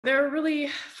There are really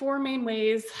four main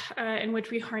ways in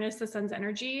which we harness the sun's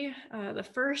energy. The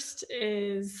first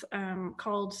is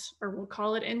called, or we'll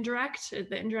call it indirect,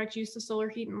 the indirect use of solar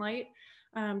heat and light.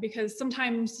 Because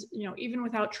sometimes, even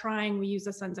without trying, we use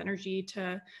the sun's energy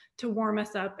to warm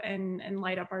us up and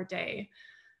light up our day.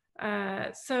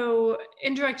 So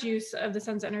indirect use of the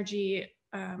sun's energy,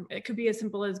 it could be as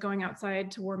simple as going outside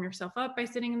to warm yourself up by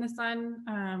sitting in the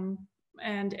sun.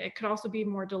 And it could also be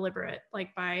more deliberate,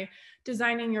 like by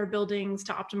designing your buildings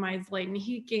to optimize light and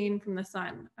heat gain from the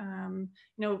sun.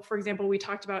 For example, we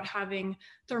talked about having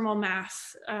thermal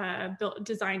mass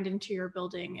designed into your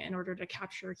building in order to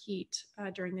capture heat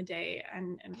during the day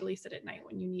and release it at night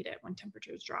when you need it, when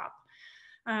temperatures drop.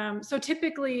 So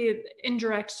typically,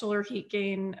 indirect solar heat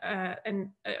gain and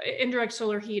indirect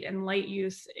solar heat and light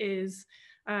use is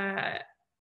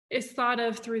thought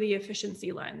of through the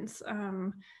efficiency lens.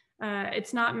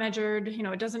 It's not measured,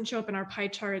 it doesn't show up in our pie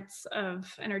charts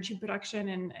of energy production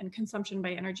and consumption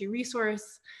by energy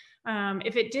resource.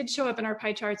 If it did show up in our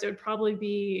pie charts, it would probably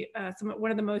be one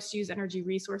of the most used energy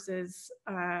resources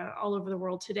all over the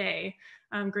world today,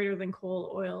 greater than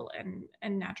coal, oil,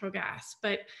 and natural gas.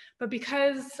 But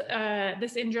because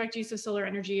this indirect use of solar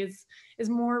energy is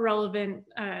more relevant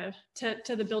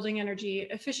to the building energy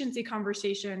efficiency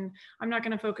conversation, I'm not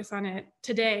going to focus on it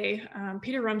today.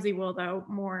 Peter Rumsey will, though,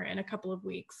 more in a couple of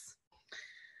weeks.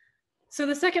 So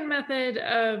the second method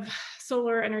of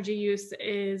solar energy use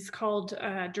is called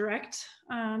direct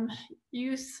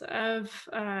use of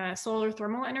solar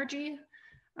thermal energy.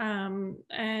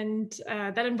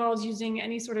 That involves using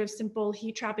any sort of simple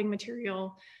heat trapping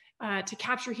material to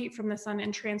capture heat from the sun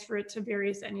and transfer it to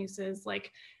various end uses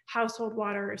like household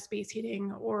water, space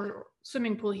heating, or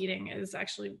swimming pool heating is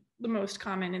actually the most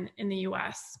common in the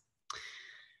US.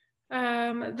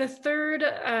 The third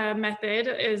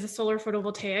method is solar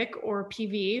photovoltaic, or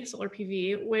PV, solar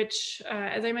PV, which,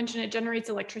 as I mentioned, it generates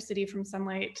electricity from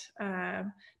sunlight,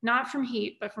 not from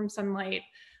heat, but from sunlight,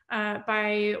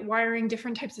 by wiring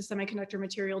different types of semiconductor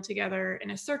material together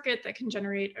in a circuit that can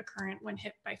generate a current when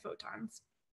hit by photons.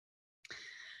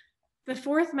 The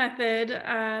fourth method,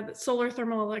 solar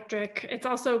thermal electric, it's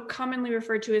also commonly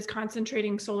referred to as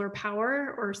concentrating solar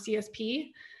power, or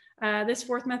CSP. This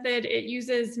fourth method, it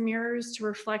uses mirrors to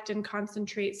reflect and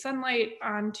concentrate sunlight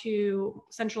onto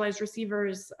centralized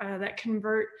receivers that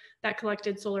convert that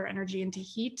collected solar energy into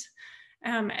heat.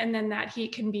 And then that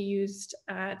heat can be used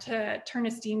to turn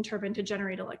a steam turbine to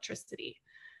generate electricity.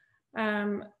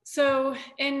 So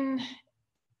in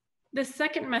the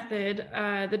second method,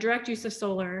 the direct use of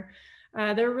solar,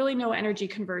 there are really no energy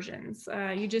conversions.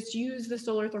 You just use the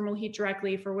solar thermal heat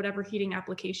directly for whatever heating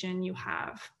application you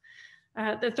have.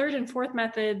 The third and fourth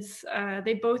methods,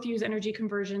 they both use energy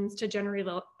conversions to generate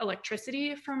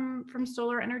electricity from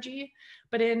solar energy,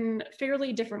 but in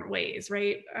fairly different ways,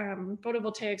 right?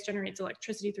 Photovoltaics generates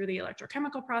electricity through the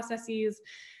electrochemical processes,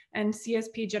 and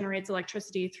CSP generates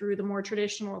electricity through the more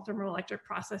traditional thermoelectric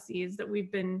processes that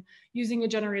we've been using to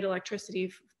generate electricity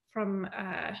from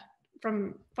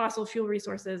fossil fuel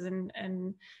resources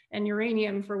and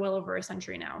uranium for well over a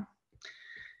century now.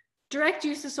 Direct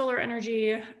use of solar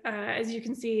energy, as you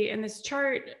can see in this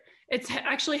chart, it's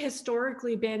actually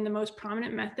historically been the most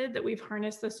prominent method that we've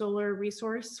harnessed the solar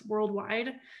resource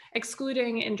worldwide,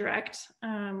 excluding indirect,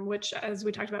 which, as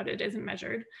we talked about, it isn't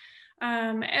measured.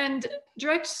 And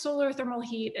direct solar thermal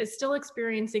heat is still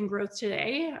experiencing growth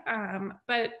today,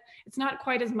 but it's not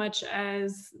quite as much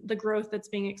as the growth that's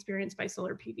being experienced by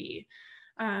solar PV.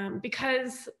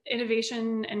 Because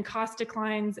innovation and cost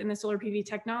declines in the solar PV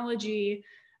technology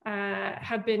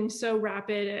have been so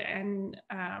rapid and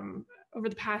over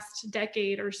the past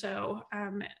decade or so.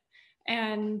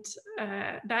 And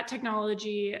that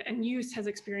technology and use has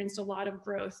experienced a lot of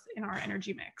growth in our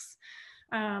energy mix.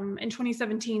 In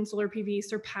 2017, solar PV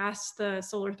surpassed the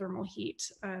solar thermal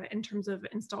heat in terms of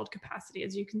installed capacity.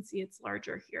 As you can see, it's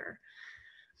larger here.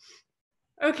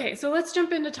 Okay, so let's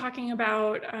jump into talking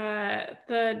about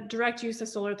the direct use of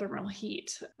solar thermal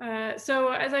heat. So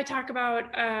as I talk about,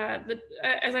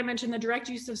 as I mentioned, the direct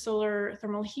use of solar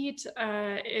thermal heat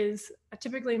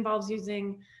typically involves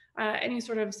using any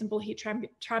sort of simple heat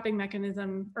trapping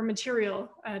mechanism or material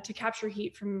to capture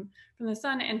heat from the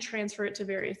sun and transfer it to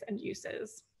various end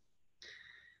uses.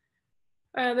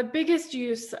 The biggest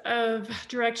use of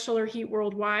direct solar heat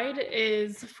worldwide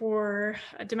is for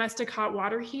domestic hot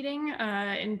water heating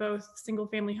in both single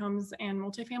family homes and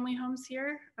multifamily homes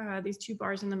here, these two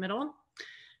bars in the middle.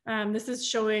 This is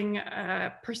showing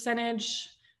percentage,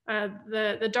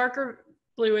 the darker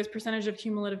blue is percentage of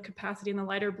cumulative capacity and the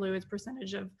lighter blue is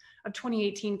percentage of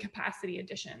 2018 capacity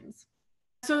additions.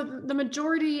 So the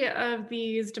majority of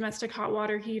these domestic hot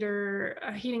water heater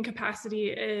heating capacity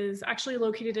is actually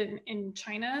located in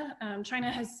China.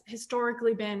 China has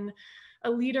historically been a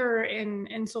leader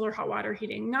in solar hot water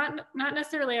heating, not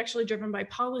necessarily actually driven by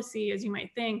policy, as you might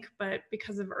think, but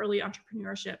because of early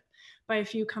entrepreneurship by a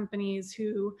few companies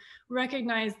who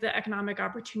recognize the economic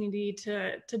opportunity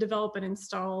to develop and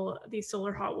install these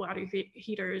solar hot water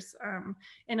heaters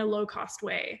in a low-cost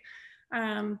way.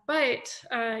 But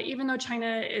even though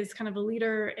China is kind of a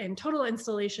leader in total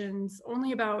installations,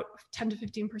 only about 10 to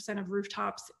 15% of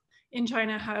rooftops in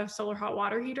China have solar hot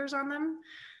water heaters on them.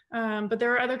 But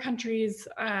there are other countries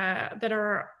that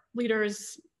are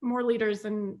more leaders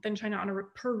than China on a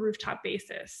per rooftop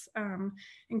basis,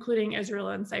 including Israel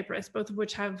and Cyprus, both of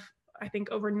which have, I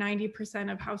think, over 90%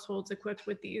 of households equipped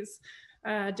with these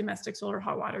domestic solar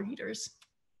hot water heaters.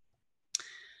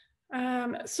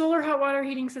 Solar hot water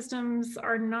heating systems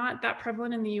are not that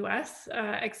prevalent in the US,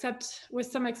 except with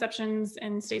some exceptions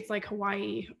in states like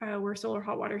Hawaii, where solar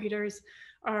hot water heaters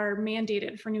are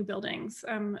mandated for new buildings.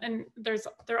 And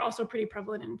they're also pretty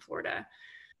prevalent in Florida.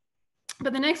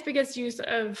 But the next biggest use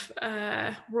of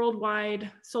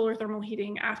worldwide solar thermal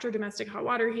heating after domestic hot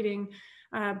water heating,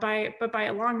 by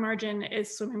a long margin,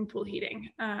 is swimming pool heating.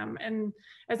 And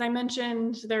as I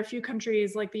mentioned, there are a few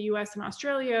countries like the US and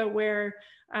Australia where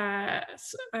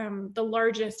the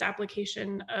largest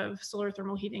application of solar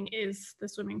thermal heating is the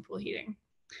swimming pool heating.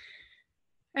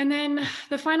 And then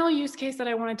the final use case that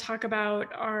I want to talk about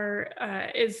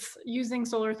is using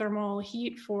solar thermal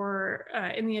heat for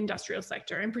in the industrial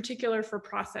sector, in particular for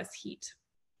process heat.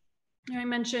 I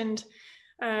mentioned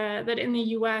that in the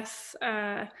US,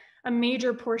 a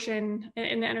major portion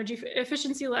in the energy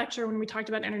efficiency lecture, when we talked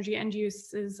about energy end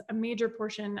use, is a major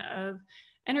portion of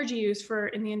energy use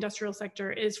in the industrial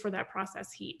sector is for that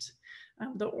process heat,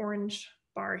 the orange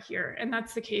bar here. And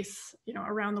that's the case,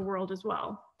 around the world as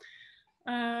well.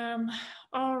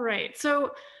 All right,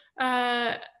 so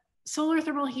solar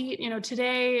thermal heat,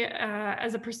 today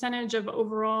as a percentage of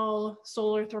overall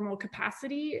solar thermal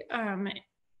capacity,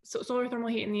 so solar thermal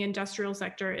heat in the industrial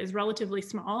sector is relatively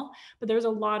small, but there's a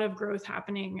lot of growth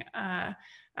happening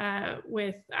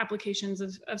with applications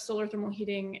of solar thermal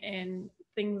heating in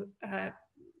things,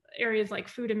 areas like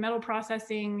food and metal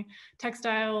processing,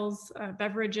 textiles,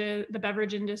 beverages, the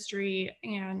beverage industry,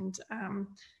 and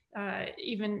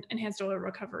even enhanced oil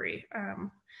recovery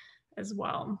as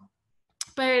well.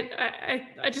 But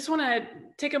I just want to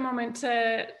take a moment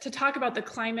to talk about the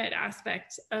climate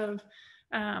aspect of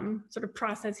sort of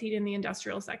process heat in the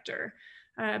industrial sector,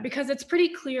 because it's pretty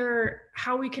clear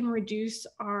how we can reduce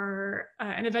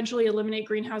and eventually eliminate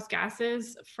greenhouse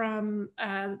gases from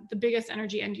the biggest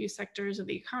energy end use sectors of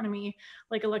the economy,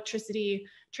 like electricity,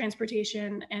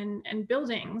 transportation, and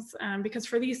buildings. Because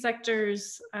for these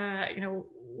sectors,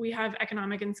 we have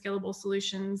economic and scalable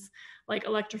solutions like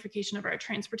electrification of our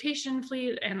transportation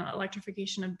fleet and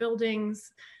electrification of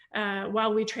buildings,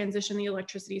 while we transition the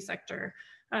electricity sector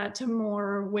to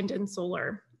more wind and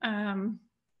solar.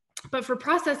 But for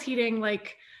process heating,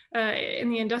 like in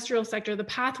the industrial sector, the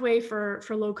pathway for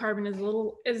low carbon is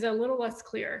a little less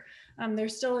clear.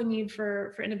 There's still a need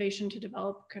for innovation to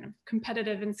develop kind of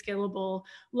competitive and scalable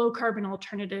low carbon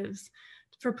alternatives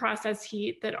for process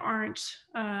heat that aren't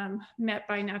met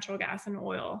by natural gas and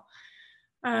oil.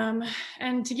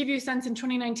 And to give you a sense, in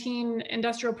 2019,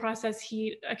 industrial process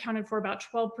heat accounted for about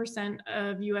 12%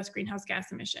 of US greenhouse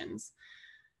gas emissions.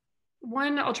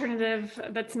 One alternative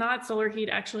that's not solar heat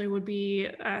actually would be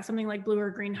something like blue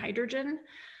or green hydrogen.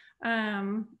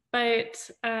 But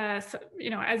as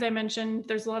I mentioned,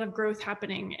 there's a lot of growth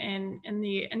happening in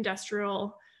the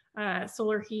industrial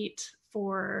solar heat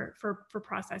for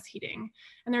process heating.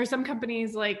 And there are some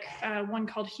companies like one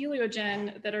called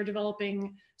Heliogen that are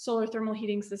developing solar thermal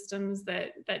heating systems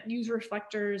that use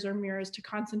reflectors or mirrors to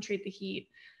concentrate the heat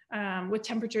with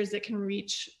temperatures that can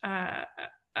reach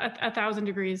 1,000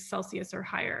 degrees Celsius or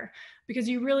higher, because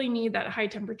you really need that high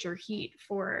temperature heat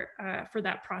for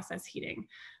that process heating.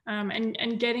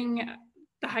 And getting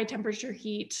the high temperature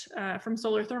heat from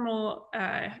solar thermal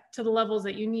to the levels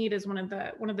that you need is one of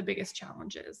the biggest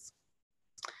challenges.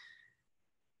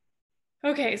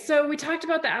 Okay, so we talked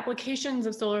about the applications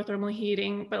of solar thermal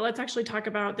heating, but let's actually talk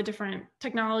about the different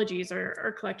technologies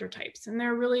or collector types. And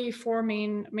there are really four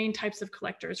main types of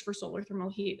collectors for solar thermal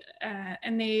heat.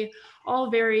 And they all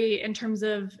vary in terms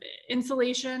of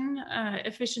insulation,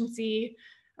 efficiency,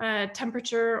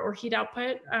 temperature or heat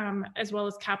output, as well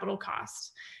as capital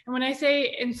cost. And when I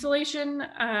say insulation,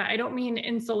 I don't mean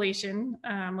insulation,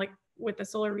 like with the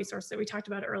solar resource that we talked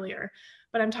about earlier,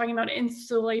 but I'm talking about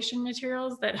insulation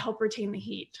materials that help retain the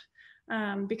heat.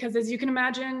 Because as you can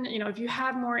imagine, if you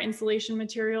have more insulation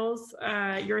materials,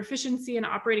 your efficiency and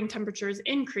operating temperatures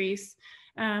increase,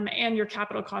 and your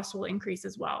capital costs will increase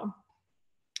as well.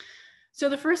 So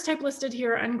the first type listed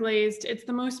here, unglazed, it's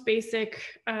the most basic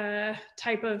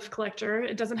type of collector.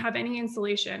 It doesn't have any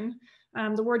insulation.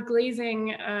 The word glazing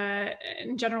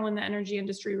in general in the energy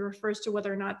industry refers to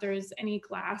whether or not there is any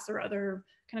glass or other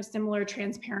kind of similar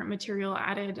transparent material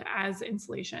added as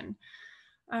insulation.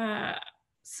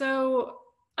 So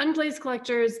unglazed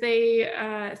collectors,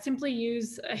 they simply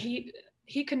use a heat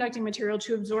conducting material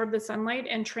to absorb the sunlight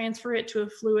and transfer it to a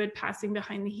fluid passing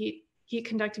behind the heat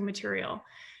conducting material.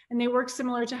 And they work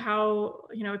similar to how,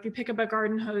 if you pick up a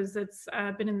garden hose that's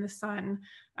been in the sun,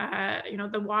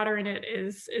 the water in it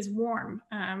is warm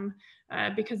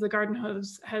because the garden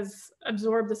hose has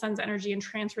absorbed the sun's energy and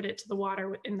transferred it to the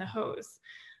water in the hose.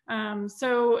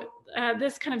 So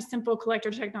this kind of simple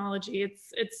collector technology,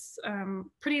 it's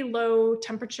pretty low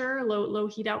temperature, low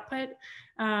heat output,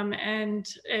 and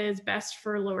is best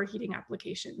for lower heating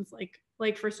applications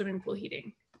like for swimming pool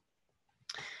heating.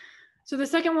 So the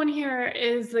second one here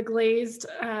is the glazed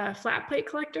flat plate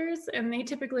collectors, and they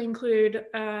typically include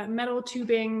metal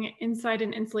tubing inside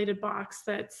an insulated box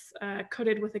that's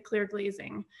coated with a clear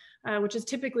glazing, which is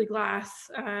typically glass,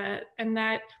 and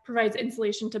that provides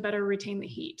insulation to better retain the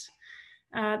heat.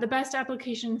 The best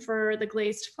application for the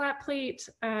glazed flat plate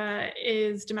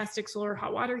is domestic solar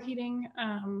hot water heating.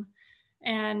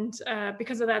 And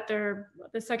because of that, they're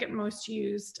the second most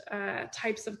used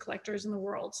types of collectors in the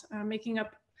world, making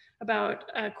up about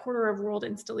a quarter of world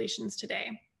installations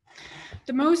today.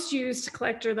 The most used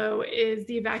collector, though, is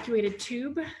the evacuated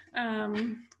tube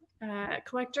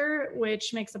collector,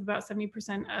 which makes up about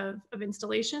 70% of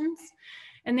installations.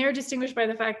 And they're distinguished by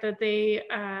the fact that they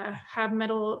have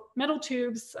metal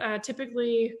tubes,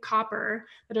 typically copper,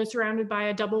 that are surrounded by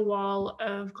a double wall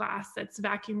of glass that's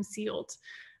vacuum sealed.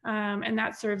 And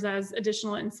that serves as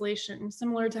additional insulation,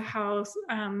 similar to how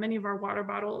many of our water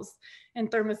bottles and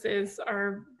thermoses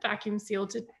are vacuum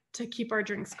sealed to keep our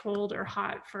drinks cold or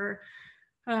hot for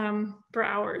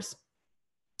hours.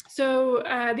 So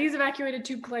these evacuated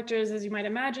tube collectors, as you might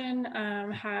imagine,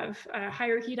 have a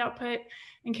higher heat output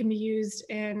and can be used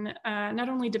in not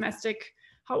only domestic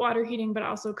hot water heating, but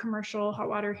also commercial hot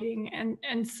water heating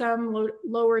and some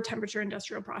lower temperature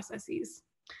industrial processes.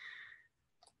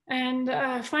 And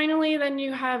finally, then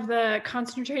you have the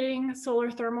concentrating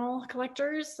solar thermal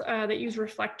collectors that use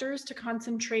reflectors to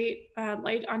concentrate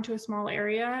light onto a small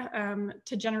area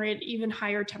to generate even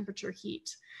higher temperature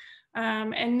heat.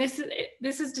 And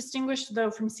this is distinguished, though,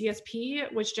 from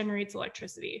CSP, which generates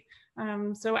electricity.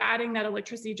 So adding that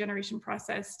electricity generation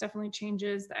process definitely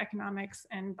changes the economics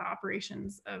and the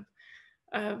operations of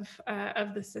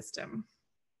the system.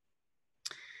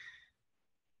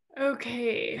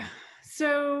 Okay.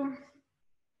 So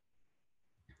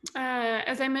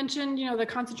as I mentioned, the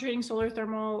concentrating solar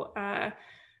thermal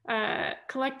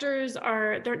collectors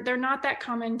they're not that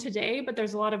common today, but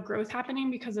there's a lot of growth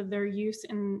happening because of their use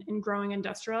in growing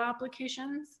industrial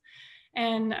applications.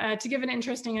 And to give an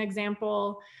interesting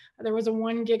example, there was a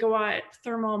 1 gigawatt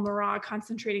thermal Marah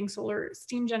concentrating solar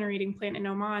steam generating plant in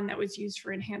Oman that was used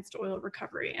for enhanced oil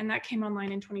recovery, and that came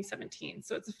online in 2017.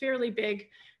 So it's a fairly big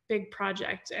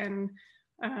project, and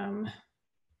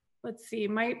let's see,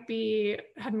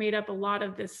 have made up a lot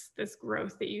of this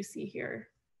growth that you see here.